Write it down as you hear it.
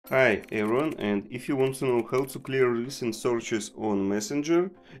Hi everyone, and if you want to know how to clear recent searches on Messenger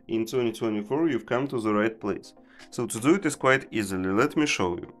in 2024, you've come to the right place. So to do it is quite easily, let me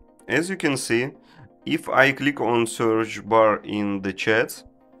show you. As you can see, if I click on search bar in the chats,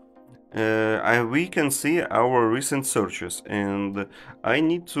 we can see our recent searches, and I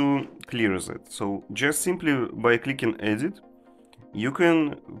need to clear that. So just simply by clicking edit, you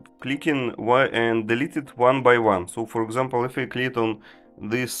can click in and delete it one by one. So for example, if I click on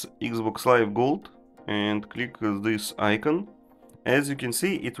this Xbox Live Gold and click this icon, as you can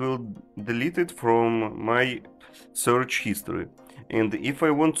see, it will delete it from my search history. And if I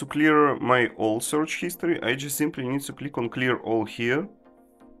want to clear my all search history, I just simply need to click on clear all here,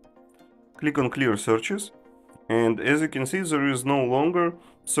 click on clear searches, and as you can see, there is no longer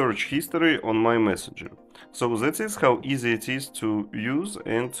search history on my Messenger. So that is how easy it is to use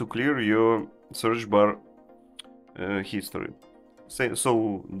and to clear your search bar history.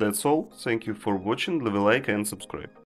 So that's all. Thank you for watching. Leave a like and subscribe.